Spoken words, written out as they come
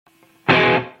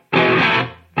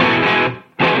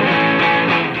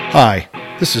Hi,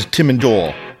 this is Tim and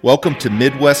Doyle. Welcome to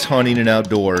Midwest Hunting and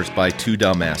Outdoors by Two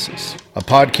Dumbasses, a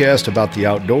podcast about the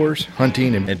outdoors,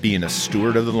 hunting, and being a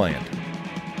steward of the land.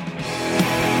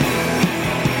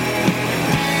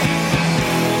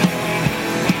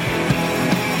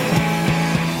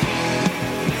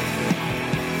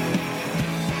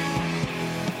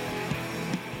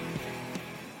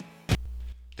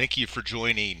 Thank you for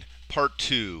joining Part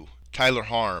 2. Tyler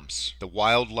Harms, the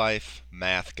wildlife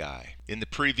math guy. In the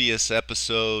previous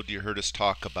episode, you heard us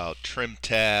talk about trim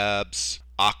tabs,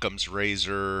 Occam's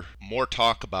razor, more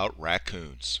talk about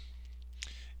raccoons.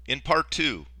 In Part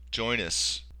 2, join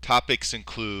us. Topics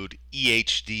include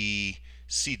EHD,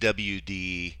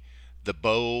 CWD, the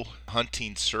bow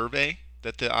hunting survey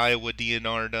that the Iowa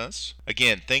DNR does.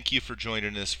 Again, thank you for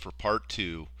joining us for Part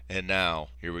 2. And now,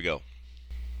 here we go.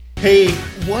 Hey,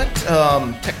 what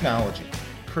technology?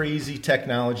 Crazy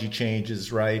technology changes,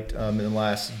 right, in the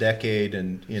last decade,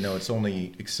 and it's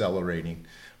only accelerating.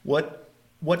 What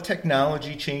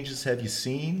technology changes have you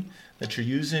seen that you're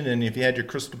using? And if you had your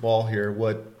crystal ball here,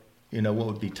 what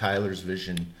would be Tyler's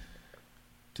vision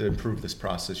to improve this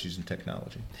process using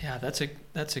technology? Yeah, that's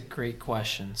a great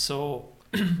question. So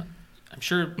I'm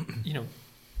sure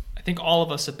I think all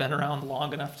of us have been around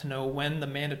long enough to know when the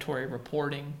mandatory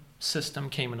reporting system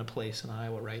came into place in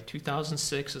Iowa, right?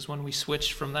 2006 is when we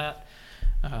switched from that,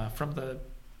 from the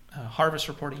harvest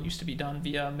reporting used to be done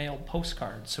via mailed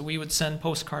postcards. So we would send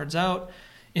postcards out,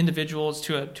 individuals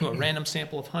to a random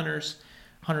sample of hunters.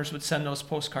 Hunters would send those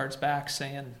postcards back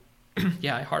saying,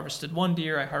 yeah, I harvested 1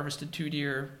 deer, I harvested 2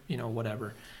 deer,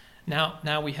 whatever.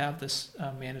 Now we have this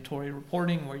mandatory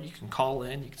reporting where you can call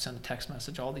in, you can send a text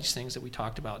message, all these things that we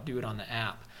talked about, do it on the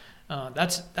app.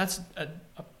 That's a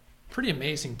pretty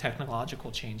amazing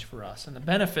technological change for us, and the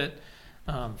benefit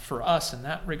for us in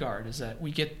that regard is that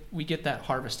we get that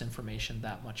harvest information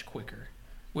that much quicker,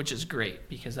 which is great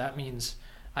because that means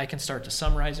I can start to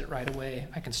summarize it right away.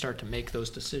 I can start to make those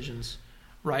decisions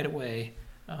right away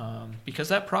because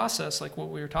that process, like what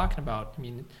we were talking about,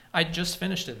 I just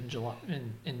finished it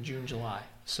in June, July.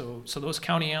 So those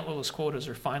county antlerless quotas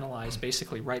are finalized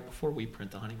basically right before we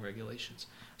print the hunting regulations.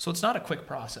 So it's not a quick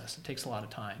process. It takes a lot of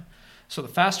time. So the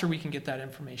faster we can get that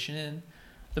information in,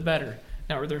 the better.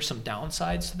 Now, are there some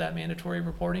downsides to that mandatory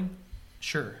reporting?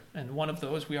 Sure. And one of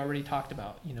those we already talked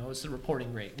about, is the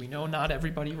reporting rate. We know not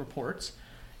everybody reports.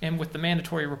 And with the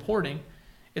mandatory reporting,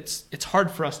 it's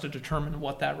hard for us to determine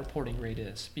what that reporting rate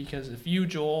is. Because if you,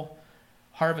 Joel,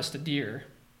 harvest a deer,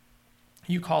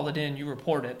 you call it in, you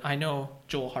report it, I know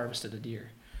Joel harvested a deer.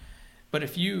 But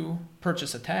if you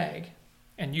purchase a tag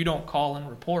and you don't call and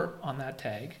report on that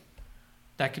tag,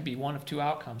 that could be one of two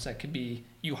outcomes. That could be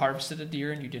you harvested a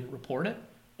deer and you didn't report it,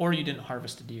 or you didn't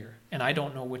harvest a deer. And I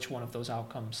don't know which one of those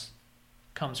outcomes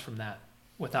comes from that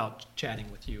without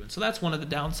chatting with you. And so that's one of the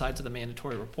downsides of the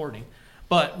mandatory reporting.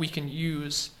 But we can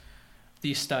use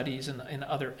these studies and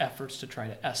other efforts to try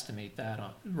to estimate that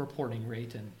reporting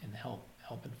rate and help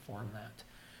inform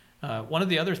that. One of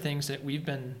the other things that we've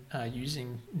been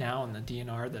using now in the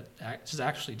DNR that is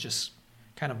actually just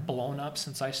kind of blown up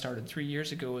since I started 3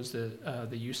 years ago is the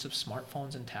use of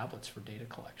smartphones and tablets for data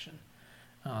collection.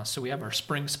 So we have our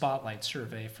Spring Spotlight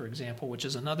survey, for example, which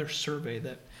is another survey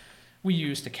that we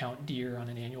use to count deer on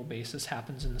an annual basis,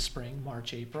 happens in the spring,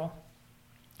 March, April.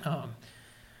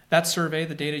 That survey,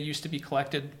 the data used to be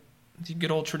collected the good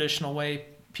old traditional way,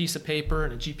 piece of paper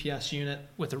and a GPS unit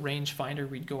with a range finder.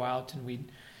 We'd go out and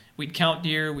we'd count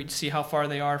deer, we'd see how far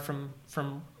they are from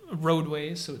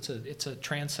roadways, so it's a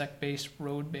transect-based,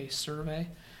 road-based survey.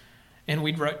 And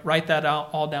we'd write that out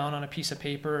all down on a piece of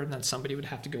paper, and then somebody would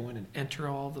have to go in and enter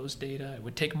all those data. It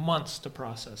would take months to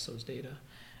process those data.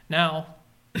 Now,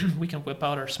 we can whip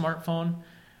out our smartphone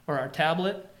or our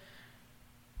tablet.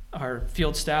 Our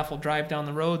field staff will drive down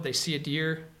the road, they see a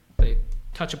deer, they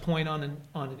touch a point on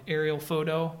an aerial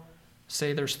photo,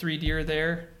 say there's 3 deer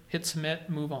there, hit submit,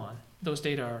 move on. Those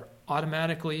data are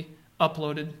automatically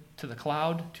uploaded to the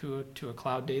cloud, to a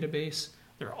cloud database.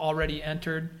 They're already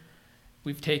entered.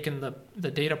 We've taken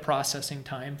the data processing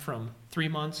time from 3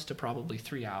 months to probably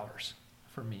 3 hours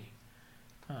for me.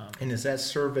 And is that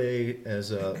survey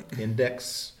as a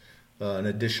index, an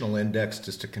additional index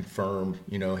just to confirm,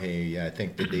 hey, I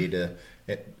think the data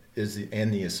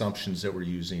and the assumptions that we're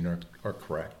using are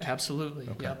correct? Absolutely.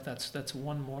 Okay. Yep. That's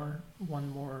one more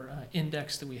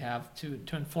index that we have to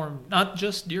inform not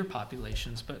just deer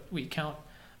populations, but we count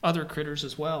other critters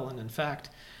as well. And in fact,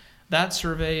 that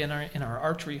survey and our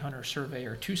archery hunter survey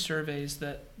are 2 surveys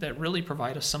that really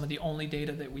provide us some of the only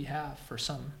data that we have for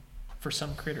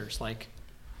some critters like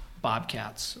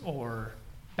bobcats or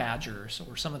badgers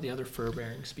or some of the other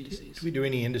fur-bearing species. Do we do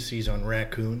any indices on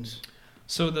raccoons?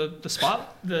 So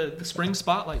the spring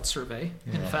spotlight survey,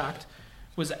 in fact,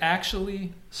 was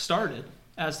actually started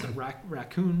as the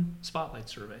raccoon spotlight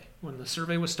survey. When the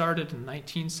survey was started in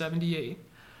 1978,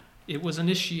 it was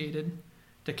initiated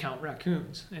to count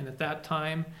raccoons. And at that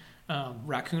time,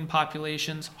 raccoon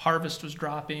populations, harvest was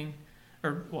dropping,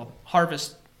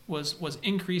 harvest was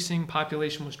increasing,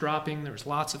 population was dropping. There was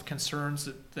lots of concerns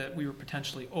that we were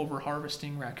potentially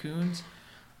over-harvesting raccoons.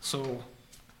 So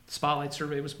the Spotlight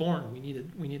Survey was born. We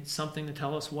needed something to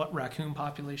tell us what raccoon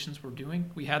populations were doing.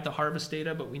 We had the harvest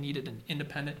data, but we needed an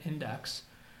independent index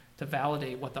to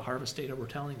validate what the harvest data were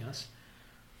telling us.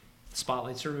 The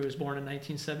Spotlight Survey was born in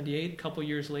 1978. A couple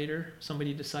years later,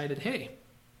 somebody decided, hey,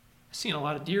 I've seen a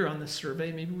lot of deer on this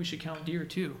survey. Maybe we should count deer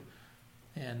too.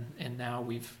 And now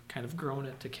we've kind of grown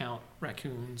it to count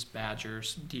raccoons,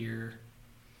 badgers, deer.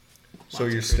 So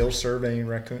you're still surveying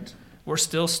raccoons? We're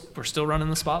still running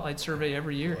the Spotlight Survey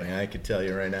every year. Boy, I could tell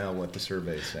you right now what the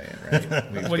survey is saying, right?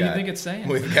 What do you think it's saying?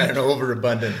 We've got an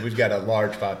overabundant, we've got a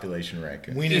large population of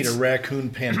raccoons. We need a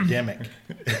raccoon pandemic.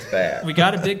 It's bad. We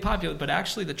got a big population, but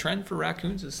actually the trend for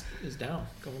raccoons is down,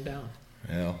 going down.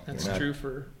 Well, That's true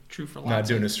for lots. Not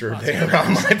doing a lots survey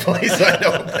around my place, I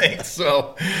don't think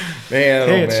so. Man,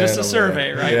 hey, it's just a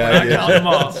survey, right? Yeah, We're not counting them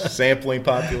all. Sampling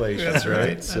populations, That's right.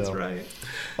 right? That's right.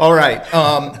 All right.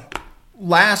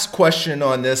 Last question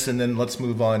on this, and then let's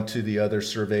move on to the other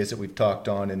surveys that we've talked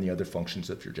on and the other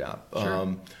functions of your job.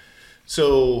 Sure.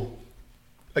 So,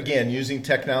 again, using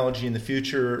technology in the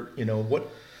future, what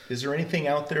is there anything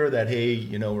out there that,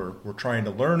 hey, we're trying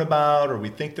to learn about, or we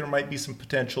think there might be some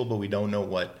potential, but we don't know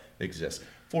what exists?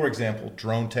 For example,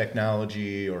 drone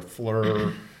technology or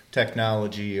FLIR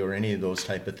technology or any of those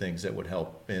type of things that would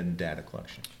help in data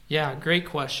collection. Yeah, great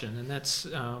question. And that's,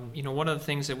 one of the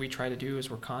things that we try to do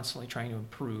is we're constantly trying to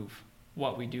improve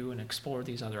what we do and explore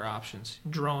these other options.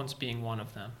 Drones being one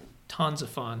of them. Tons of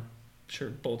fun. I'm sure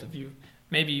both of you,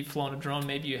 maybe you've flown a drone,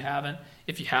 maybe you haven't.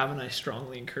 If you haven't, I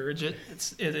strongly encourage it.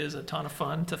 It is a ton of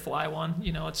fun to fly one.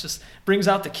 It's just brings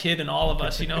out the kid in all of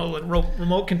us,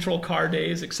 remote control car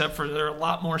days, except for they're a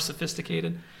lot more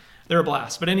sophisticated. They're a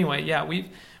blast. But anyway, yeah, we've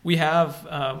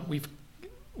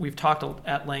talked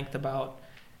at length about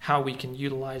how we can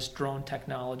utilize drone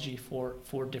technology for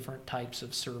different types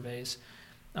of surveys,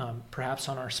 perhaps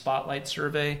on our Spotlight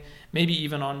survey, maybe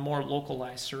even on more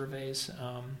localized surveys.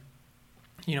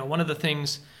 One of the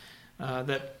things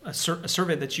that a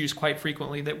survey that's used quite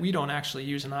frequently that we don't actually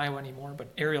use in Iowa anymore, but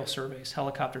aerial surveys,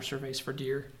 helicopter surveys for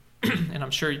deer. And I'm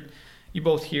sure you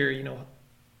both hear,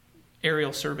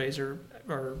 aerial surveys are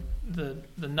the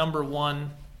number one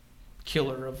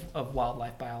killer of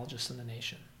wildlife biologists in the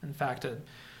nation. In fact, a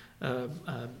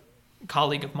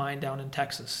colleague of mine down in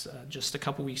Texas just a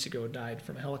couple weeks ago died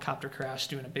from a helicopter crash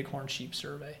doing a bighorn sheep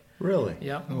survey. Really?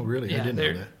 Yep. Oh, really? Yeah, I didn't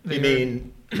know that. You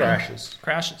mean crashes?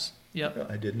 Crashes. Yep.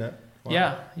 I did not.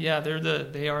 Wow. Yeah.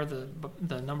 They are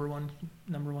the number one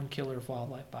killer of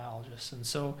wildlife biologists, and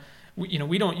so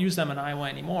we don't use them in Iowa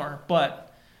anymore.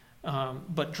 But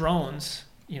drones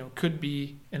could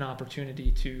be an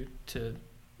opportunity to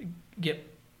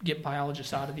get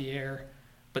biologists out of the air,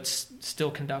 but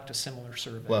still conduct a similar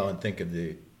survey. Well, and think of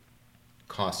the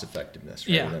cost effectiveness.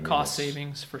 Right? Yeah, cost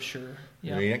savings for sure.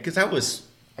 Yeah. Because I was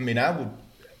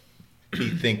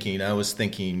thinking,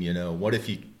 what if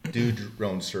you do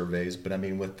drone surveys, but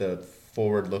with the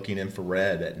forward-looking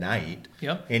infrared at night,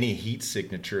 yep, any heat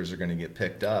signatures are going to get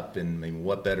picked up, and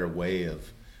what better way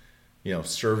of,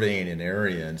 surveying an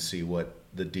area and see what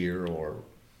the deer, or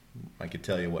I could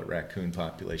tell you what raccoon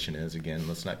population is. Again,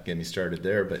 let's not get me started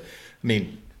there, but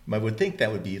I would think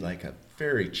that would be like a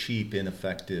very cheap,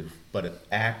 ineffective, but an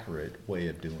accurate way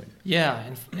of doing it. Yeah,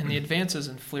 and the advances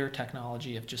in FLIR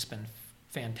technology have just been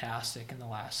fantastic in the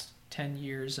last 10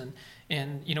 years.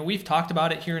 And we've talked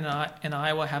about it here in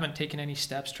Iowa, haven't taken any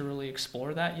steps to really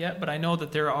explore that yet, but I know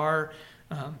that there are,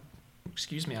 I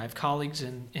have colleagues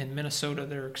in Minnesota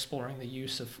that are exploring the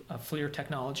use of FLIR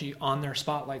technology on their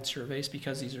Spotlight surveys,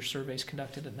 because these are surveys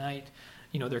conducted at night.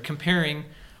 They're comparing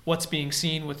what's being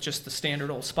seen with just the standard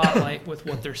old Spotlight with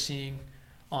what they're seeing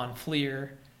on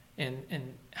FLIR,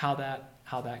 and how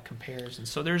that compares. And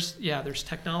so there's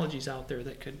technologies out there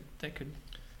that could improve.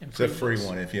 It's a free this.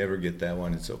 one. If you ever get that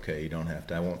one, it's okay. You don't have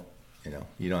to. I won't.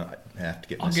 You don't have to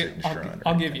get my signature on it.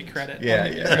 I'll give you credit.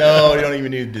 Yeah. No, you don't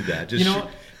even need to do that. Just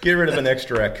get rid of an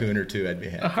extra raccoon or two. I'd be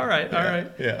happy. All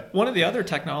right. Yeah. One of the other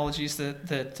technologies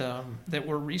that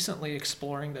we're recently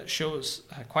exploring that shows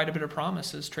quite a bit of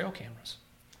promise is trail cameras.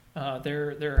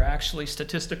 There are actually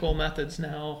statistical methods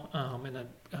now, and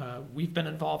we've been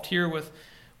involved here with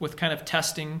kind of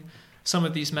testing some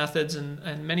of these methods,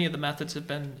 and many of the methods have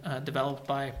been developed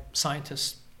by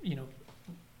scientists,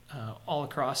 all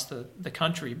across the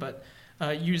country, but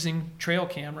using trail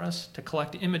cameras to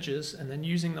collect images and then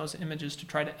using those images to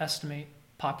try to estimate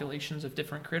populations of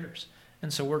different critters.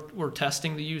 And so we're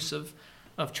testing the use of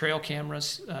trail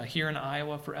cameras here in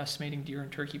Iowa for estimating deer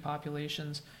and turkey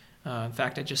populations. In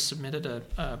fact, I just submitted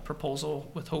a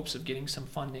proposal with hopes of getting some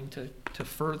funding to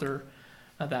further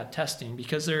that testing,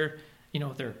 because they're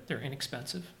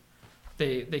inexpensive.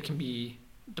 They can be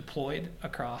deployed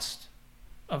across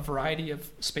a variety of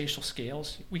spatial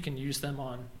scales. We can use them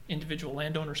on individual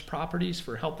landowners' properties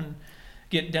for helping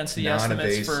get density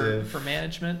estimates for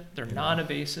management. They're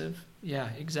non-invasive. Yeah,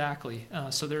 exactly.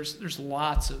 So there's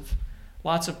lots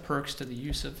of perks to the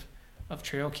use of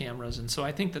trail cameras, and so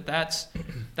I think that's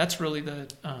really the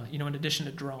in addition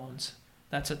to drones,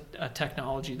 that's a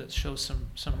technology that shows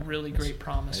some really great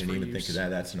promise. I didn't even think of that.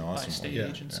 That's an by awesome state one.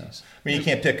 agencies. I mean, you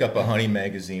can't pick up a hunting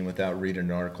magazine without reading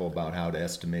an article about how to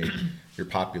estimate your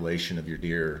population of your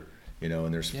deer,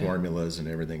 and there's formulas and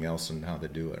everything else and how to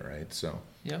do it, right? So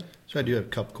I do have a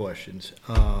couple questions.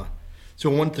 So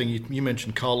one thing, you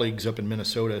mentioned colleagues up in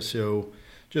Minnesota. So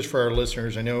just for our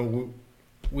listeners, I know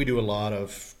we do a lot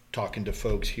of talking to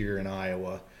folks here in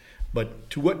Iowa, but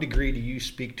to what degree do you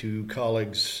speak to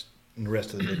colleagues in the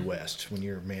rest of the Midwest when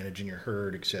you're managing your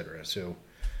herd, et cetera? So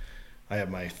I have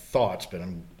my thoughts, but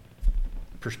I'm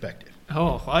perspective.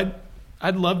 Oh,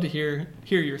 I'd love to hear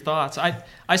your thoughts.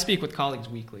 I speak with colleagues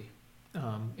weekly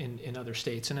in other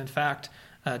states, and in fact,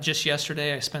 just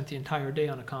yesterday I spent the entire day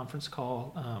on a conference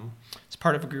call. It's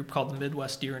part of a group called the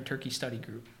Midwest Deer and Turkey Study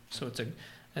Group. So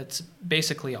it's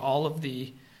basically all of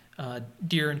the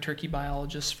deer and turkey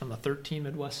biologists from the 13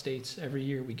 Midwest states. Every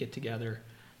year we get together.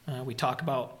 We talk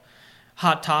about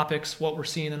hot topics, what we're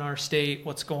seeing in our state,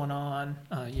 what's going on.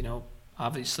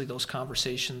 Obviously those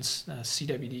conversations,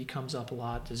 CWD comes up a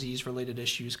lot, disease-related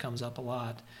issues comes up a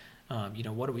lot.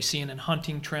 What are we seeing in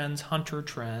hunting trends, hunter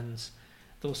trends,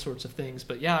 those sorts of things.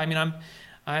 But yeah, I mean,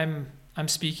 I'm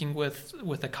speaking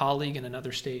with a colleague in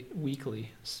another state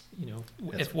weekly.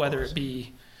 Whether it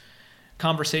be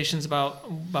conversations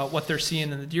about what they're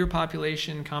seeing in the deer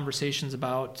population, conversations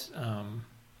about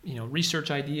research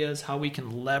ideas, how we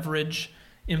can leverage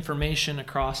information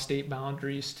across state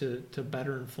boundaries to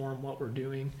better inform what we're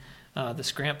doing.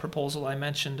 This grant proposal I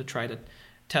mentioned to try to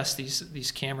test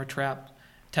these camera trap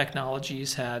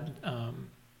technologies had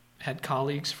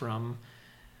colleagues from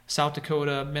South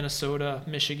Dakota, Minnesota,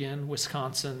 Michigan,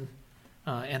 Wisconsin,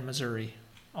 and Missouri,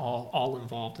 all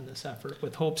involved in this effort,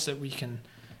 with hopes that we can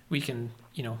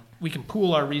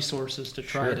pool our resources to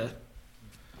try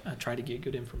to get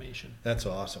good information. That's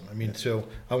awesome. I mean, so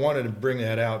I wanted to bring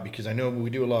that out because I know we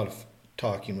do a lot of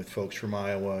talking with folks from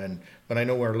Iowa, but I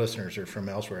know our listeners are from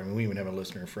elsewhere. I mean, we even have a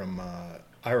listener from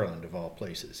Ireland, of all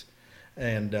places.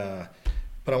 And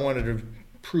but I wanted to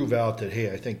prove out that,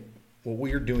 hey, I think what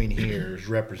we're doing here is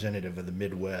representative of the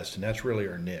Midwest, and that's really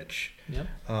our niche. Yep.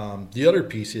 The other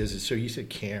piece is so you said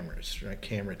cameras, right?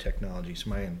 Camera technology. So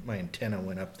my antenna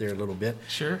went up there a little bit.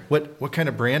 Sure. What kind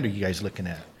of brand are you guys looking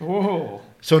at? Whoa.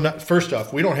 So first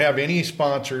off, we don't have any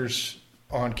sponsors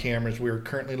on cameras. We're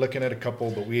currently looking at a couple,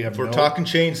 but we have. If we're talking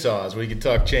chainsaws, we can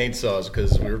talk chainsaws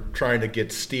because we're trying to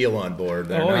get Steel on board.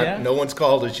 No one's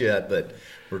called us yet, but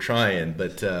we're trying.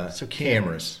 But so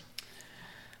cameras.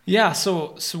 Yeah,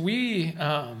 so we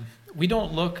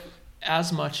don't look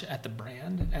as much at the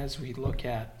brand as we look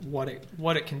at what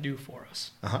it can do for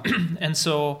us. Uh-huh. And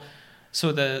so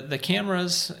the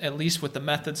cameras, at least with the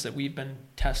methods that we've been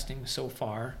testing so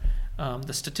far,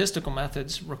 the statistical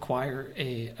methods require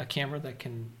a camera that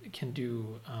can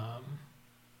do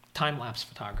time-lapse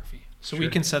photography. So we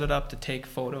can set it up to take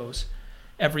photos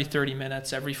every 30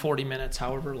 minutes, every 40 minutes,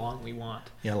 however long we want.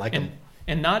 Yeah, like them.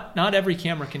 And not every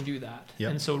camera can do that.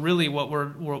 Yep. And so really what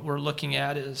we're looking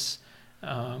at is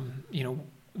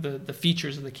the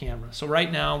features of the camera. So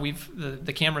right now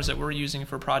the cameras that we're using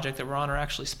for a project that we're on are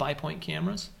actually SpyPoint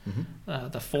cameras. Mm-hmm.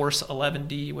 The Force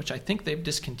 11D, which I think they've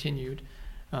discontinued,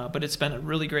 but it's been a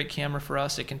really great camera for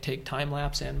us. It can take time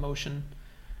lapse and motion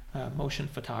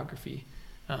photography.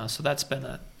 So that's been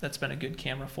a good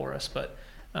camera for us. But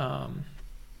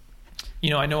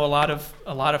I know a lot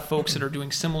of folks that are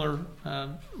doing similar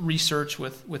research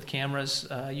with cameras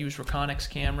use Reconyx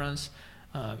cameras.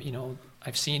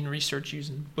 I've seen research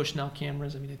using Bushnell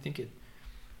cameras. I mean, I think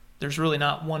there's really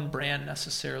not one brand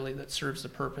necessarily that serves the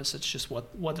purpose. It's just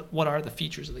what are the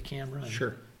features of the camera? And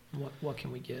sure. What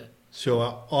can we get? So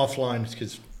offline,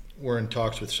 because we're in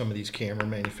talks with some of these camera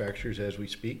manufacturers as we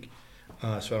speak. so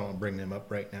I don't want to bring them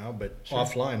up right now. But Sure.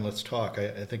 offline, let's talk.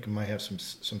 I think we might have some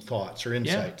thoughts or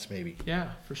insights, maybe.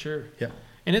 Yeah, for sure. Yeah.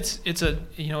 And it's a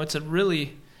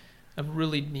really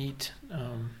neat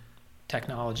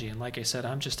technology. And like I said,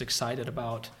 I'm just excited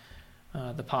about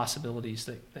the possibilities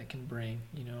that can bring.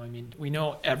 I mean, we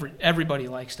know everybody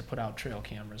likes to put out trail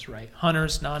cameras, right?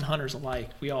 Hunters, non-hunters alike.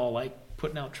 We all like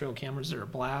putting out trail cameras. They're a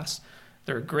blast.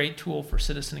 They're a great tool for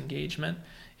citizen engagement.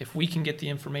 If we can get the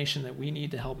information that we need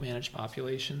to help manage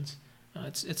populations,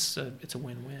 it's a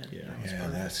win-win. Yeah,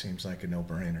 that seems like a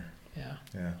no-brainer.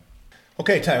 Yeah.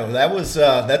 Okay, Tyler,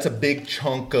 that's a big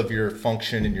chunk of your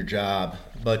function in your job,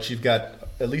 but you've got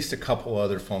at least a couple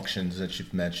other functions that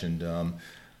you've mentioned.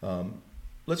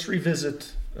 Let's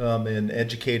revisit and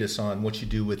educate us on what you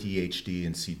do with EHD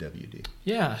and CWD.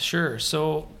 Yeah, sure.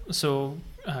 So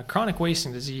chronic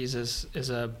wasting disease is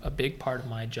a big part of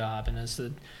my job, and as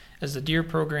the deer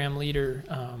program leader,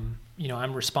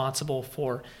 I'm responsible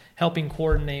for helping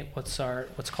coordinate what's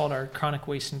called our chronic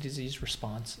wasting disease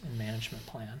response and management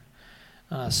plan.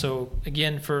 So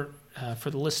again, for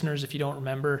the listeners, if you don't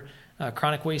remember,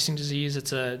 chronic wasting disease,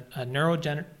 it's a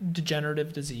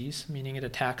neurodegenerative disease, meaning it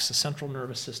attacks the central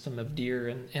nervous system of deer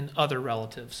and other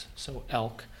relatives, so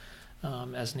elk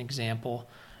as an example.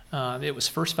 It was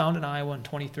first found in Iowa in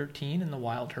 2013 in the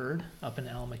wild herd up in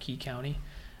Alamakee County,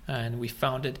 and we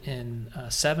found it in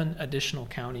 7 additional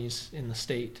counties in the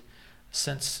state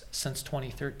since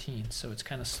 2013. So it's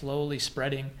kind of slowly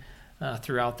spreading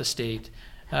throughout the state.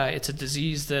 It's a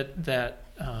disease that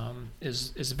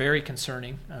is very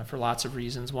concerning for lots of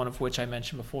reasons, one of which I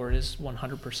mentioned before. It is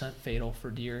 100% fatal for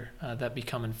deer that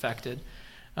become infected.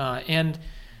 And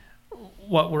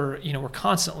what we're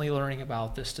constantly learning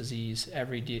about this disease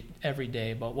every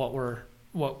day, but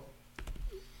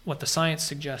what the science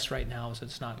suggests right now is that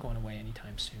it's not going away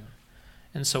anytime soon.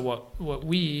 And so what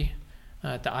we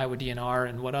at the Iowa DNR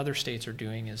and what other states are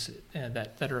doing is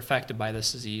that are affected by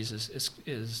this disease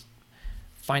is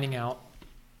finding out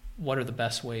what are the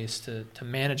best ways to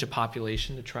manage a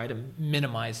population to try to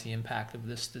minimize the impact of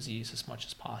this disease as much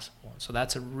as possible. And so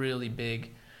that's a really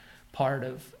big part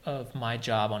of my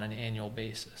job on an annual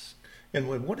basis. And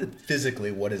what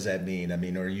does that mean? I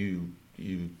mean, are you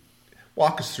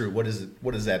walk us through what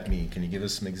does that mean? Can you give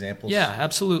us some examples? Yeah,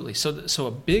 absolutely. So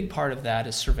a big part of that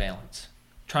is surveillance,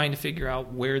 trying to figure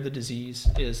out where the disease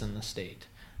is in the state.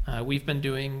 We've been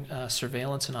doing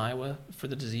surveillance in Iowa for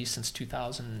the disease since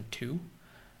 2002.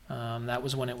 That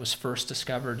was when it was first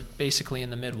discovered, basically in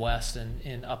the Midwest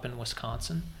and up in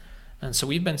Wisconsin. And so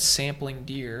we've been sampling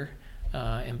deer,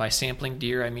 and by sampling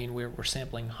deer, I mean we're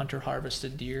sampling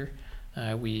hunter-harvested deer.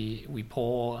 We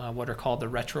pull what are called the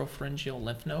retropharyngeal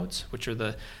lymph nodes, which are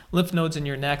the lymph nodes in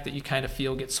your neck that you kind of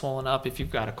feel get swollen up if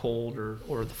you've got a cold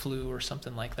or the flu or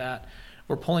something like that.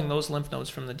 We're pulling those lymph nodes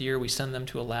from the deer. We send them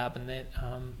to a lab, and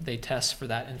they test for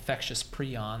that infectious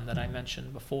prion that I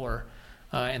mentioned before,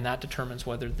 and that determines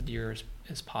whether the deer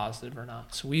is positive or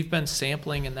not. So we've been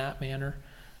sampling in that manner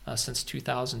since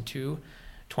 2002.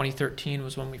 2013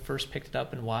 was when we first picked it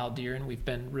up in wild deer, and we've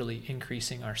been really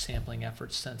increasing our sampling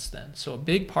efforts since then. So a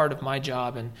big part of my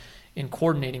job in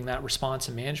coordinating that response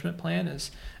and management plan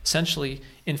is essentially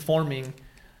informing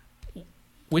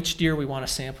which deer we want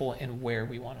to sample and where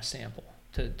we want to sample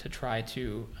to try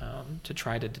to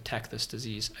detect this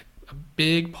disease. A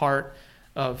big part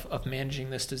of managing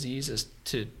this disease is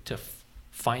to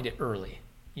find it early.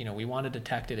 We want to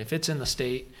detect it. If it's in the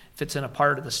state, if it's in a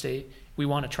part of the state, we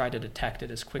want to try to detect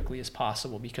it as quickly as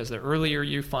possible, because the earlier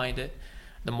you find it,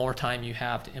 the more time you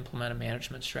have to implement a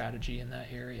management strategy in that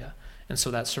area. And so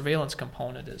that surveillance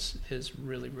component is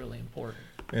really, really important.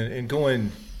 And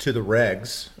going to the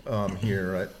regs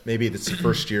here, maybe it's the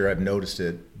first year I've noticed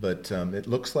it, but it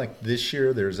looks like this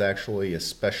year there's actually a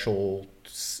special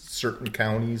certain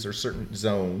counties or certain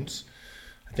zones.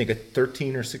 I think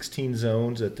 13 or 16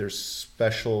 zones that there's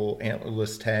special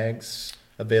antlerless tags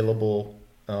available,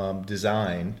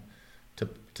 designed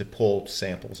to pull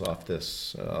samples off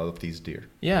of these deer.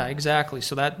 Yeah, exactly.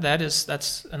 So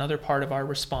that's another part of our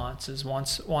response is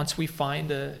once we find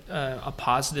a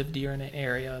positive deer in an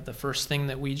area, the first thing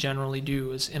that we generally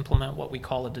do is implement what we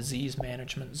call a disease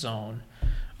management zone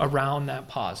around that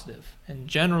positive. And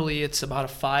generally it's about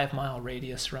a 5-mile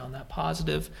radius around that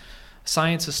positive.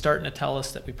 Science is starting to tell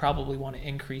us that we probably want to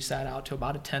increase that out to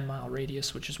about a 10-mile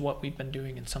radius, which is what we've been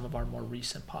doing in some of our more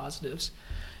recent positives.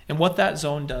 And what that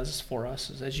zone does for us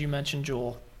is, as you mentioned,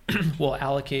 Joel, we'll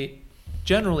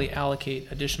generally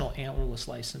allocate additional antlerless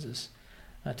licenses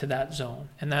to that zone.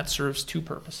 And that serves 2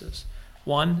 purposes.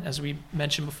 One, as we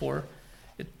mentioned before,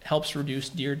 It helps reduce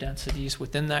deer densities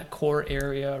within that core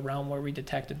area around where we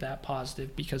detected that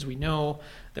positive, because we know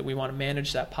that we want to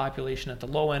manage that population at the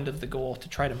low end of the goal to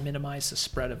try to minimize the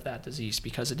spread of that disease,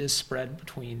 because it is spread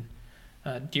between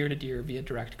deer to deer via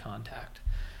direct contact.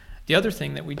 The other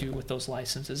thing that we do with those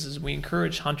licenses is we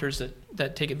encourage hunters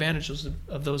that take advantage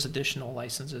of those additional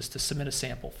licenses to submit a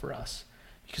sample for us,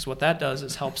 because what that does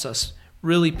is helps us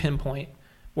really pinpoint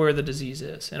where the disease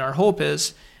is. And our hope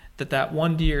is that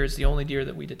one deer is the only deer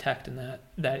that we detect in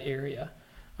that area.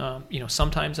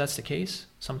 Sometimes that's the case,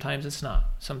 sometimes it's not.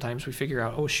 Sometimes we figure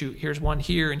out, oh shoot, here's one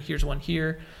here and here's one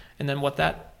here. And then what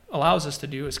that allows us to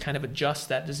do is kind of adjust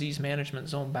that disease management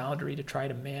zone boundary to try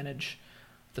to manage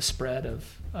the spread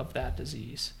of that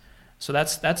disease. So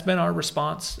that's been our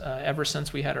response ever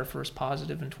since we had our first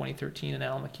positive in 2013 in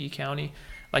Alamakee County.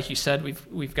 Like you said,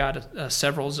 we've got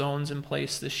several zones in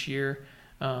place this year,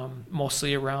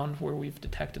 mostly around where we've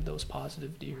detected those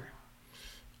positive deer.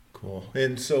 Cool.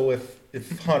 And so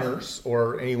if hunters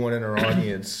or anyone in our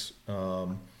audience,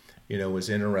 is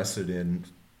interested in,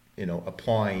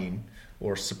 applying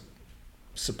or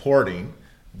supporting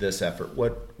this effort,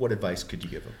 what advice could you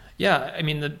give them? Yeah, I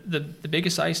mean, the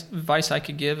biggest advice I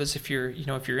could give is if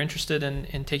you're interested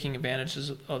in taking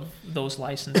advantages of those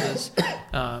licenses,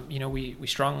 we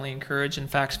strongly encourage. In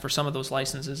fact, for some of those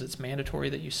licenses, it's mandatory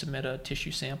that you submit a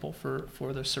tissue sample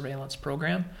for the surveillance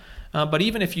program. But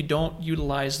even if you don't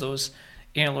utilize those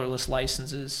antlerless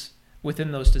licenses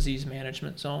within those disease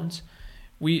management zones,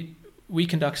 we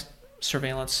conduct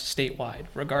surveillance statewide,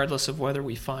 regardless of whether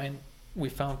we found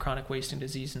chronic wasting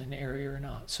disease in an area or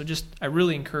not. So I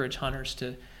really encourage hunters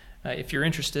to, if you're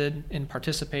interested in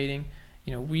participating,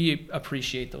 we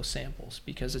appreciate those samples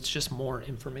because it's just more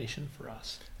information for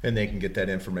us. And they can get that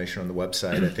information on the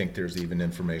website. I think there's even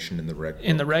information in the reg book.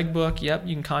 In the reg book, yep.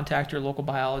 You can contact your local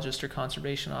biologist or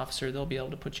conservation officer. They'll be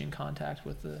able to put you in contact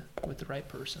with the right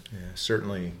person. Yeah,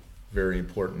 certainly very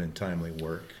important and timely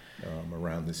work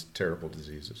around these terrible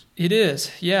diseases. It is,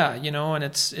 yeah, and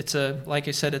it's like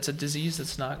I said, it's a disease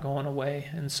that's not going away.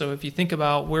 And so if you think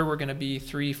about where we're going to be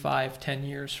 3, 5, 10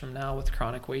 years from now with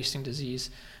chronic wasting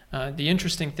disease, the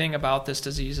interesting thing about this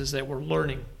disease is that we're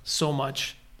learning so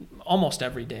much almost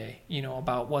every day,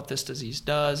 about what this disease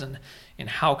does and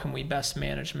how can we best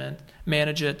manage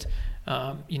it.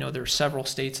 There are several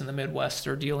states in the Midwest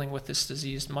that are dealing with this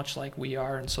disease much like we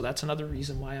are, and so that's another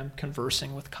reason why I'm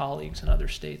conversing with colleagues in other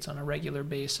states on a regular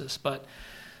basis. But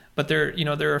there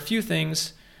are a few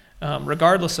things,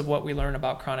 regardless of what we learn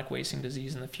about chronic wasting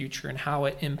disease in the future and how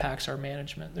it impacts our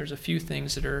management. There's a few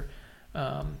things that are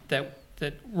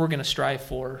that we're going to strive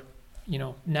for,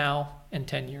 now and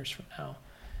 10 years from now,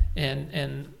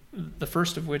 and the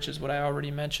first of which is what I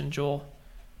already mentioned, Joel.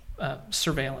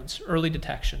 Surveillance, early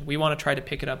detection. We want to try to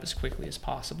pick it up as quickly as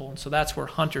possible. And so that's where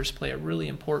hunters play a really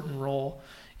important role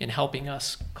in helping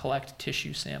us collect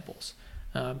tissue samples.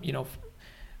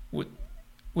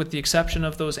 With the exception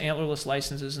of those antlerless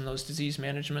licenses and those disease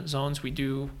management zones, we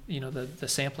do, the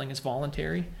sampling is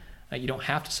voluntary. You don't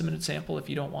have to submit a sample if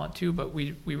you don't want to, but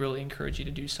we really encourage you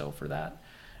to do so for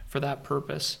that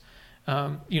purpose.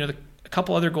 A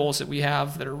couple other goals that we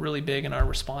have that are really big in our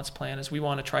response plan is we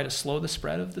want to try to slow the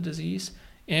spread of the disease,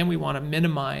 and we want to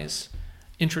minimize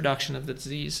introduction of the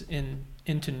disease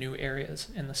into new areas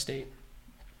in the state.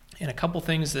 And a couple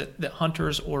things that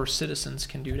hunters or citizens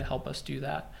can do to help us do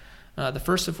that. The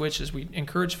first of which is we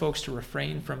encourage folks to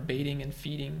refrain from baiting and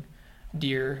feeding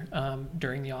deer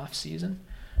during the off season.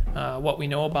 What we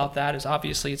know about that is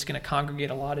obviously it's going to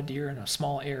congregate a lot of deer in a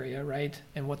small area, right?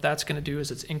 And what that's going to do is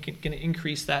it's going to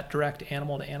increase that direct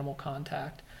animal-to-animal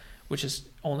contact, which is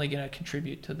only going to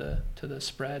contribute to the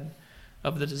spread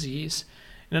of the disease.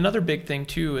 And another big thing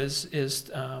too is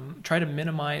try to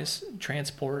minimize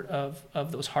transport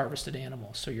of those harvested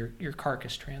animals, so your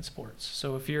carcass transports.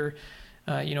 So if you're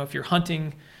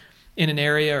hunting in an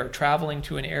area or traveling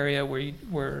to an area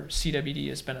where CWD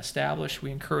has been established,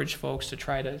 we encourage folks to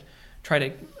try to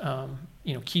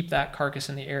keep that carcass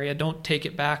in the area. Don't take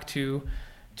it back to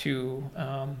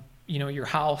your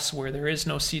house where there is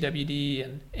no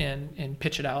CWD and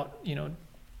pitch it out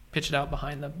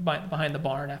behind the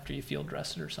barn after you field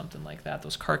dress it or something like that.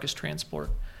 Those carcass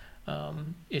transport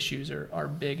issues are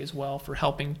big as well for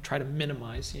helping try to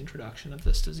minimize the introduction of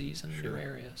this disease in new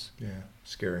areas. Yeah,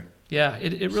 scary. Yeah,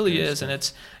 it really is. Stuff. And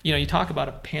it's, you talk about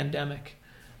a pandemic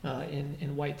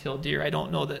in white-tailed deer. I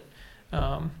don't know that,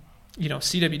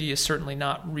 CWD has certainly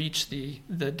not reached the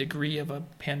degree of a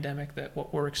pandemic that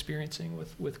what we're experiencing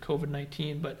with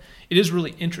COVID-19, but it is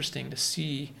really interesting to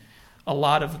see a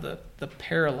lot of the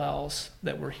parallels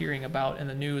that we're hearing about in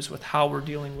the news with how we're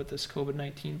dealing with this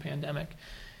COVID-19 pandemic.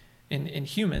 in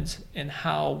humans and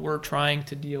how we're trying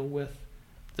to deal with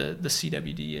the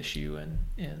CWD issue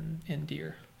in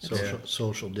deer.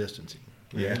 Social distancing.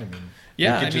 Yeah. Right? I mean,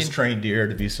 Yeah, You could just train deer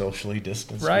to be socially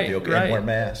distanced. Right, Be okay, right. and wear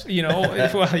masks.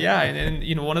 Well, yeah,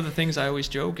 and one of the things I always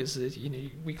joke is that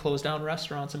we close down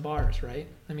restaurants and bars, right?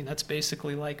 I mean, that's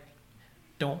basically like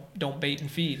don't bait and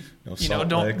feed. No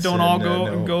Don't licks all and, go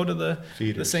no and go to the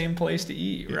feeders. same place to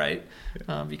eat, right?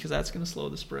 Because that's going to slow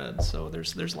the spread. So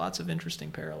there's lots of interesting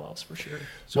parallels for sure.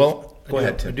 Well, go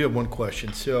ahead, I Tim. do have one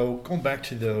question. So going back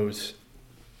to those,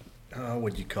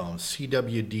 what do you call them?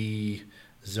 CWD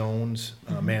zones,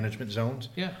 management zones.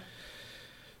 Yeah.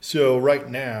 So right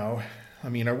now, I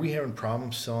mean, are we having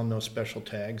problems selling those special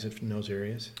tags in those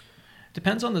areas?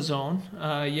 Depends on the zone.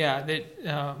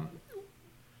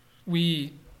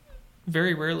 We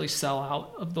very rarely sell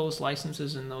out of those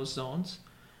licenses in those zones.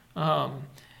 And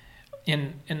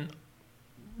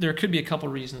there could be a couple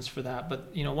reasons for that,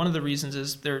 but one of the reasons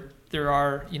is there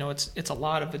are it's a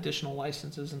lot of additional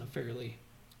licenses in a fairly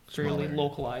area.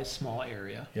 localized small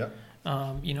area. Yep.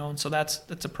 And so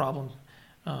that's a problem.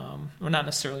 Well, not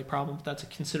necessarily a problem, but that's a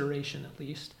consideration at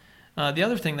least. The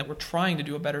other thing that we're trying to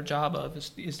do a better job of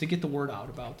is to get the word out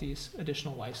about these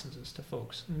additional licenses to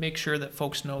folks and make sure that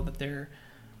folks know that they're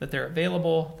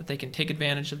available, that they can take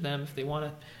advantage of them if they want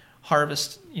to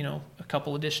harvest, a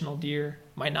couple additional deer.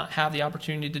 Might not have the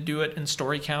opportunity to do it in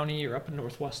Story County or up in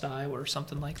Northwest Iowa or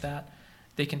something like that.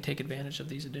 They can take advantage of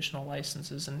these additional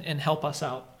licenses and help us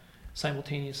out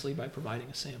simultaneously by providing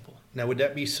a sample. Now, would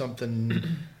that be something?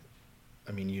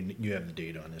 I mean, you have the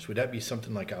data on this. Would that be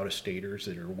something like out-of-staters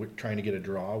that are trying to get a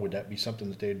draw? Would that be something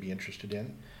that they'd be interested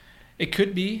in? It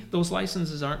could be. Those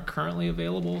licenses aren't currently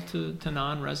available to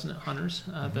non-resident hunters.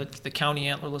 The county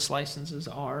antlerless licenses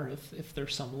are, if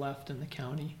there's some left in the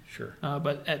county. Sure.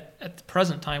 But at the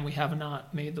present time, we have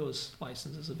not made those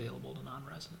licenses available to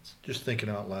non-residents. Just thinking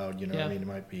out loud, Yeah. I mean, it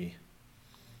might be.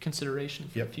 Consideration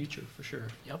for Yep. the future, for sure.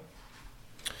 Yep.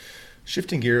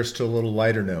 Shifting gears to a little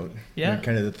lighter note. Yeah.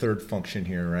 Kind of the third function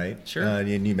here, right? Sure.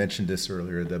 And you mentioned this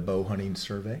earlier, the bow hunting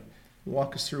survey.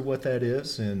 Walk us through what that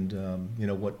is and,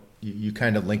 what you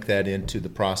kind of link that into the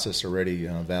process already,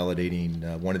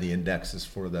 validating one of the indexes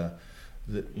for the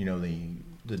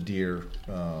deer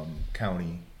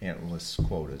county antlerless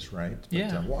quotas, right?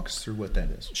 Yeah. But, walk us through what that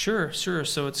is. Sure.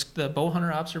 So it's the Bow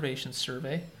Hunter Observation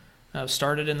Survey.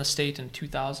 Started in the state in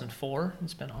 2004.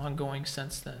 It's been ongoing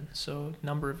since then, so a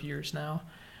number of years now.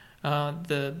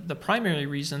 The primary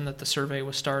reason that the survey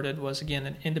was started was, again,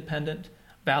 an independent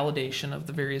validation of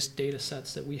the various data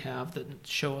sets that we have that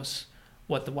show us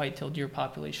what the white-tailed deer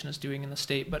population is doing in the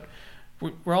state. But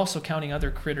we're also counting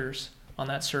other critters on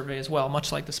that survey as well,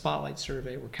 much like the Spotlight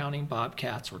survey. We're counting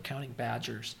bobcats, we're counting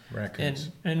badgers, Raccoons.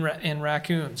 and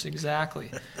raccoons,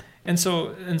 exactly. And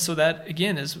so that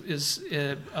again is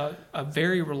a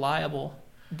very reliable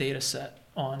data set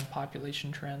on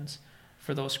population trends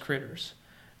for those critters.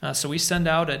 So we send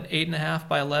out an 8.5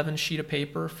 by 11 sheet of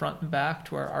paper front and back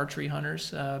to our archery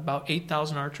hunters, about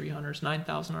 8,000 archery hunters,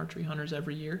 9,000 archery hunters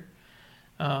every year.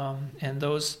 And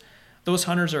those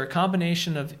hunters are a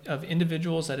combination of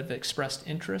individuals that have expressed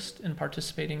interest in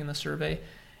participating in the survey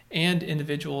and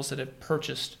individuals that have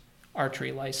purchased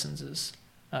archery licenses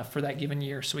for that given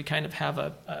year. So we kind of have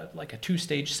a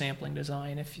two-stage sampling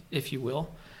design, if you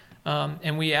will.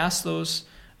 And we ask those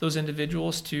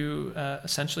individuals to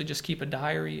essentially just keep a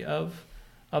diary of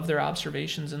their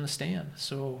observations in the stand.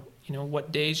 So,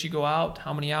 what days you go out,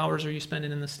 how many hours are you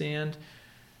spending in the stand,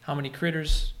 how many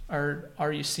critters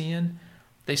are you seeing.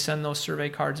 They send those survey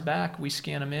cards back, we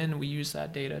scan them in, we use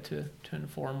that data to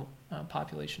inform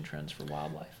population trends for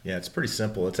wildlife. Yeah, it's pretty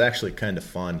simple. It's actually kind of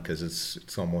fun because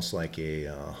it's almost like a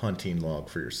hunting log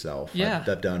for yourself. Yeah.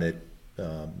 I've done it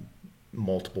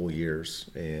multiple years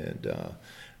and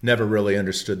never really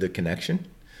understood the connection.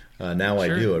 Now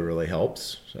Sure. I do. It really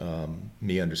helps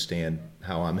me understand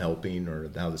how I'm helping or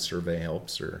how the survey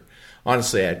helps. Or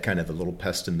honestly, I had kind of a little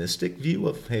pessimistic view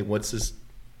of, hey, what's this?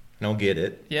 I don't get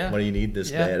it. Yeah. Why do you need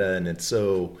this Yeah. data? And it's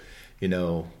so,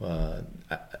 I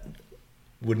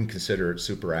wouldn't consider it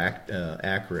super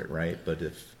accurate, right? But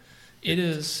if It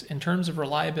is, in terms of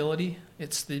reliability,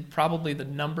 it's probably the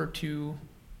number 2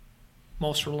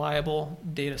 most reliable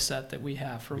data set that we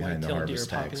have for Behind the white-tailed deer harvest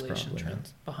tags, population probably,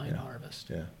 trends behind Yeah. harvest.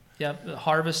 yeah. Yeah, the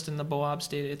harvest and the BOABS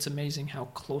data, it's amazing how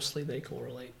closely they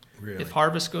correlate. Really? If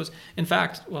harvest goes, in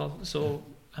fact,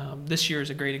 this year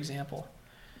is a great example.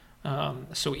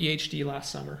 So EHD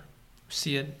last summer,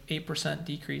 see an 8%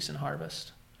 decrease in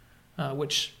harvest,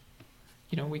 which,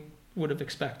 we would have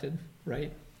expected,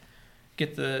 right?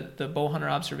 Get the bow hunter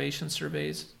observation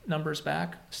surveys numbers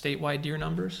back, statewide deer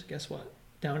numbers, guess what?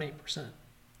 Down 8%.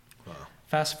 Wow.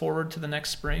 Fast forward to the next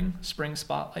spring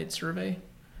spotlight survey.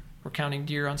 We're counting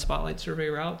deer on spotlight survey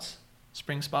routes.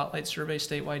 Spring spotlight survey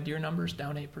statewide deer numbers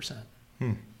down 8%.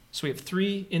 So we have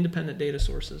 3 independent data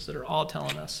sources that are all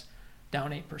telling us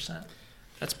down 8%.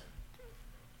 That's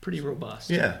pretty robust.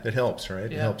 Yeah, it helps, right?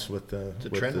 It Yeah. helps with the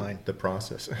trend line. the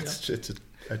process. It's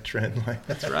a trend line.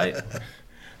 That's right.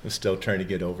 I'm still trying to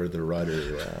get over the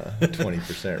rudder,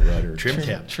 20% rudder. Trim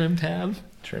tab. Trim tab.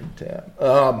 Trim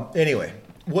tab. Anyway,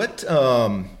 what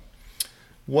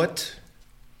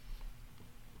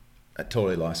I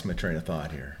totally lost my train of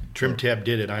thought here. Trim tab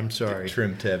did it. I'm sorry.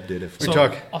 Trim tab did it for So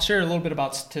talk- I'll share a little bit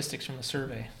about statistics from the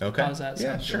survey. Okay. How's that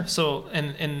Yeah, sound? sure. So,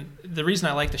 and the reason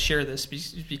I like to share this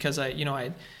is because I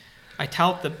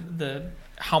tout the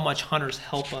how much hunters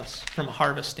help us from a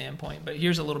harvest standpoint. But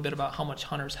here's a little bit about how much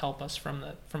hunters help us from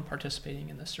participating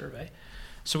in this survey.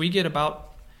 So we get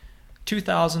about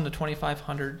 2,000 to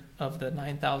 2,500 of the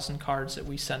 9,000 cards that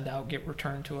we send out get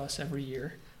returned to us every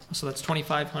year. So that's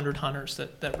 2,500 hunters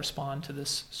that respond to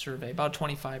this survey, about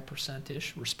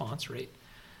 25%-ish response rate.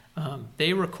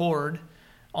 They record,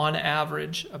 on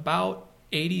average, about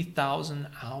 80,000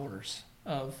 hours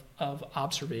of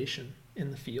observation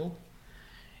in the field.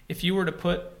 If you were to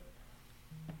put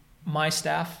my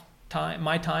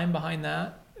time behind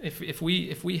that, if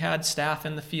we had staff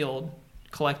in the field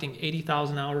collecting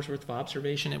 80,000 hours worth of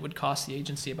observation, it would cost the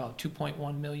agency about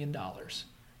 $2.1 million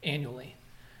annually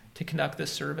to conduct this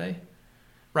survey.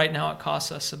 Right now it costs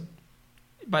us,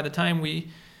 by the time we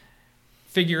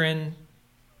figure in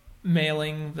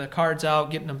mailing the cards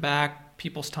out, getting them back,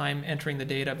 people's time entering the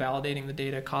data, validating the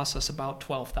data, costs us about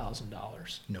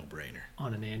 $12,000 No brainer.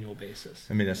 on an annual basis.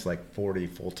 I mean, that's like 40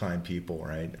 full-time people,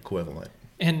 right? Equivalent.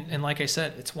 And like I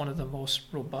said, it's one of the most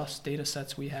robust data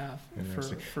sets we have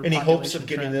for Any hopes of population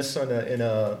getting trends.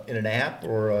 this in an app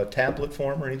or a tablet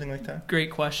form or anything like that? Great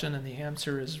question, and the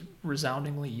answer is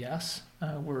resoundingly yes.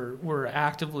 We're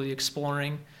actively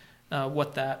exploring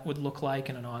what that would look like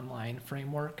in an online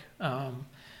framework.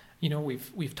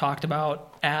 We've talked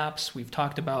about apps, we've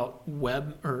talked about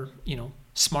web or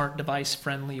smart device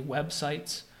friendly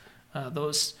websites.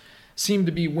 Those seem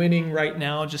to be winning right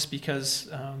now, just because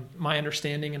my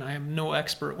understanding, and I am no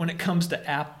expert when it comes to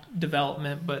app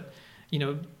development, but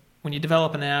when you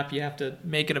develop an app, you have to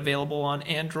make it available on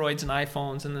Androids and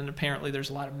iPhones, and then apparently there's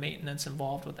a lot of maintenance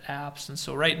involved with apps. And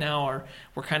so right now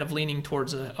we're kind of leaning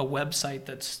towards a website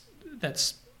that's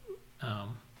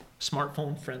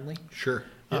smartphone friendly. Sure.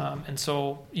 And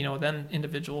so then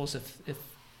individuals,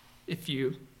 if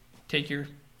you take your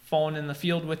phone in the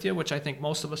field with you, which I think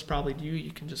most of us probably do,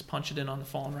 you can just punch it in on the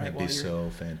phone That'd while be you're so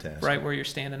fantastic. right where you're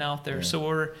standing out there. Yeah. So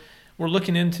we're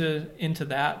looking into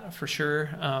that for sure.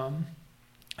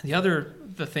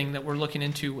 The thing that we're looking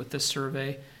into with this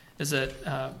survey is that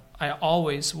I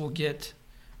always will get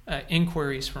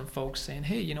inquiries from folks saying,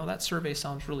 hey, that survey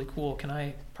sounds really cool. Can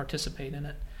I participate in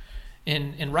it?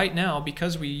 And right now,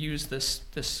 because we use this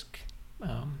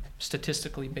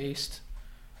statistically based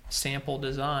sample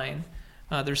design,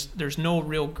 there's no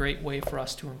real great way for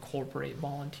us to incorporate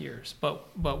volunteers.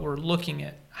 But we're looking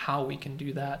at how we can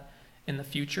do that in the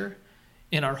future.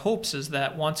 And our hopes is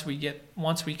that once we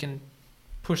can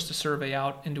push the survey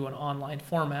out into an online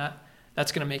format,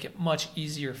 that's going to make it much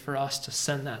easier for us to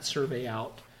send that survey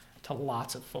out to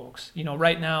lots of folks.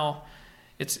 Right now,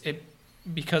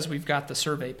 because we've got the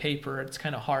survey paper, it's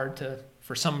kind of hard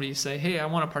for somebody to say, hey, I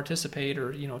want to participate,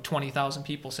 or 20,000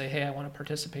 people say, hey, I want to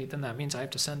participate, then that means I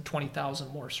have to send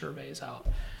 20,000 more surveys out.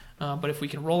 But if we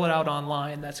can roll it out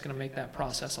online, that's going to make that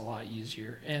process a lot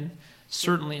easier, and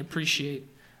certainly appreciate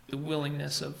the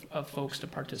willingness of folks to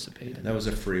participate in That was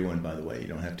a free one, by the way. You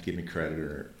don't have to give me credit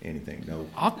or anything. No.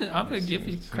 I'm going to give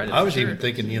you credit. I was for sure. even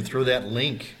thinking throw that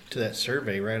link to that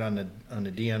survey right on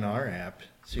the DNR app,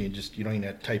 so you don't even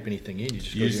have to type anything in. You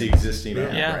just Use go the there. existing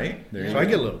app, Yeah. right? There you So go. I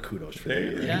get a little kudos for There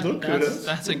that. you go. Yeah, Little kudos.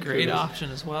 that's a Little great kudos.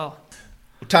 option as well.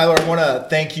 Tyler, I want to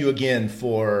thank you again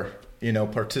for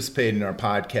participating in our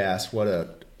podcast.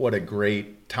 What a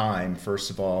great time, first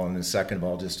of all, and then second of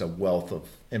all, just a wealth of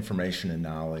information and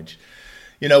knowledge.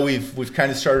 We've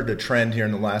kind of started a trend here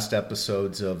in the last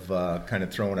episodes of kind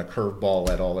of throwing a curveball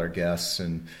at all our guests,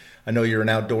 and I know you're an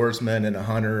outdoorsman and a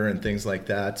hunter and things like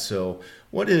that. So,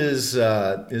 what is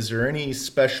there any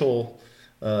special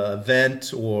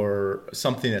event or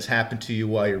something that's happened to you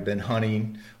while you've been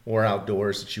hunting or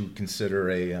outdoors that you would consider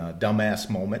a dumbass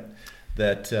moment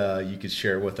that you could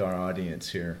share with our audience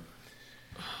here?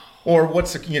 Or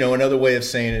what's another way of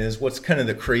saying it is, what's kind of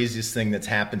the craziest thing that's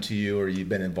happened to you or you've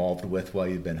been involved with while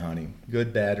you've been hunting?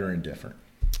 Good, bad, or indifferent?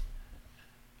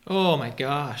 Oh my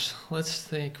gosh, let's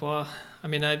think. Well, I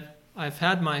mean, I've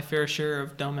had my fair share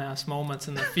of dumbass moments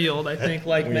in the field. I think,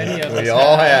 like many of us, we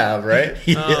all have, right?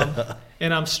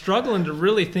 And I'm struggling to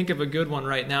really think of a good one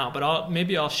right now. But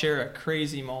maybe I'll share a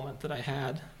crazy moment that I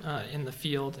had in the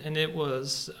field. And it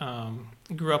was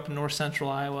grew up in north central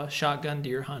Iowa, shotgun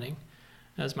deer hunting.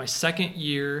 That was my second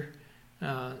year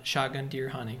shotgun deer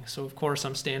hunting. So of course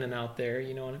I'm standing out there,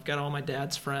 and I've got all my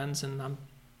dad's friends, and I'm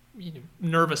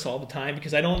nervous all the time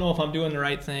because I don't know if I'm doing the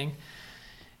right thing.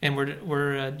 And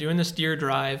we're doing this deer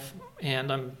drive,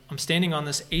 and I'm standing on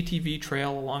this ATV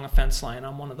trail along a fence line.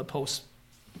 I'm one of the post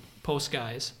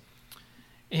guys,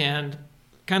 and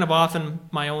kind of often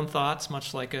my own thoughts,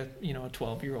 much like a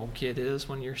 12-year-old kid is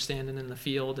when you're standing in the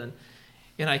field, and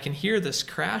I can hear this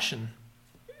crashing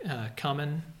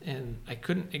coming, and I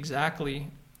couldn't exactly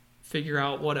figure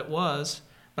out what it was,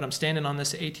 but I'm standing on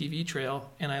this ATV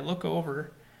trail, and I look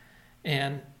over,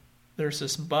 and there's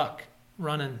this buck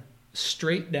running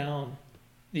straight down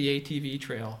the ATV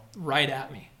trail right at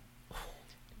me.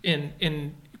 And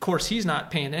of course, he's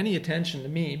not paying any attention to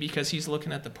me because he's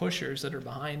looking at the pushers that are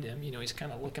behind him. He's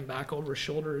kind of looking back over his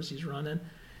shoulder as he's running.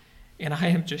 And I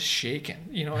am just shaking.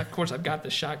 Of course, I've got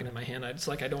this shotgun in my hand. It's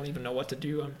like I don't even know what to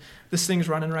do. This thing's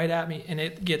running right at me, and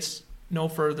it gets no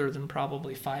further than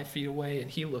probably 5 feet away,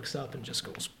 and he looks up and just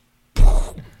goes,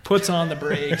 puts on the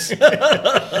brakes.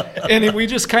 And we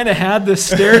just kind of had this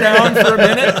stare down for a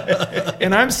minute.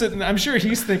 And I'm sure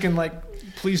he's thinking, like,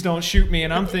 please don't shoot me.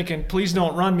 And I'm thinking, please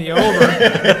don't run me over.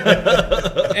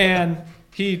 And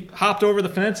he hopped over the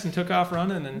fence and took off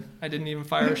running, and I didn't even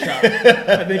fire a shot.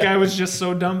 I think I was just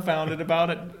so dumbfounded about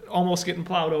it, almost getting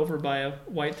plowed over by a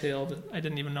whitetail, that I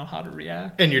didn't even know how to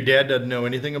react. And your dad doesn't know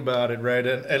anything about it, right?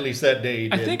 At least that day he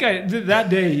did. I think that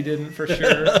day he didn't, for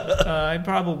sure. I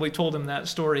probably told him that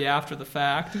story after the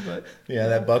fact. But yeah,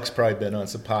 that buck's probably been on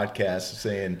some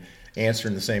podcasts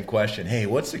answering the same question. Hey,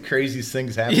 what's the craziest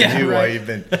things happened to you while you've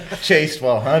been chased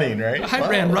while hunting, right? I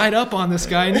ran right up on this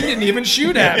guy, and he didn't even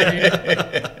shoot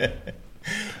at me.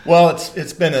 Well,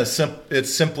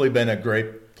 it's simply been a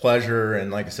great pleasure,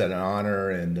 and like I said, an honor,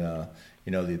 and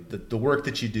the work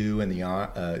that you do, and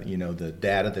the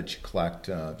data that you collect.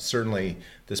 Certainly,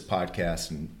 this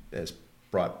podcast has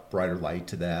brought brighter light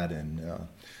to that, and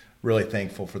really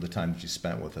thankful for the time that you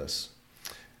spent with us.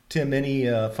 Tim, any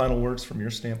final words from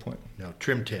your standpoint? No,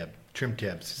 Trim Tab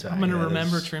Society. I'm going to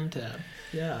remember Trim Tab.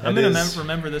 Yeah, I'm going to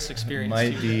remember this experience.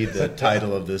 Might be the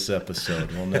title of this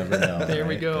episode. We'll never know. There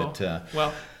we go. But,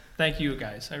 well, thank you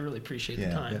guys. I really appreciate the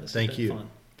time. Yeah, thank you. Fun.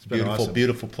 It's beautiful, awesome.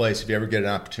 Beautiful place. If you ever get an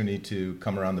opportunity to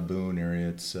come around the Boone area,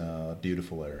 it's a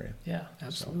beautiful area. Yeah,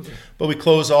 absolutely. But we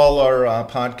close all our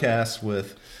podcasts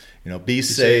with, be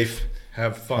safe,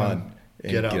 have fun,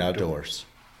 and get outdoors.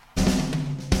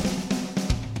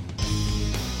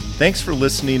 Thanks for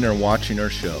listening or watching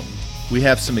our show. We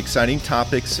have some exciting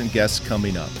topics and guests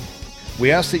coming up.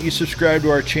 We ask that you subscribe to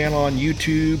our channel on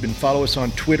YouTube and follow us on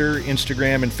Twitter,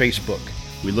 Instagram, and Facebook.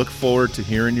 We look forward to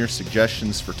hearing your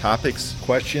suggestions for topics,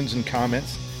 questions, and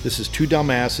comments. This is Two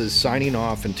Dumbasses signing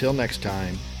off. Until next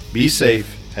time, be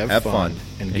safe, have fun,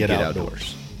 and get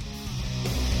outdoors.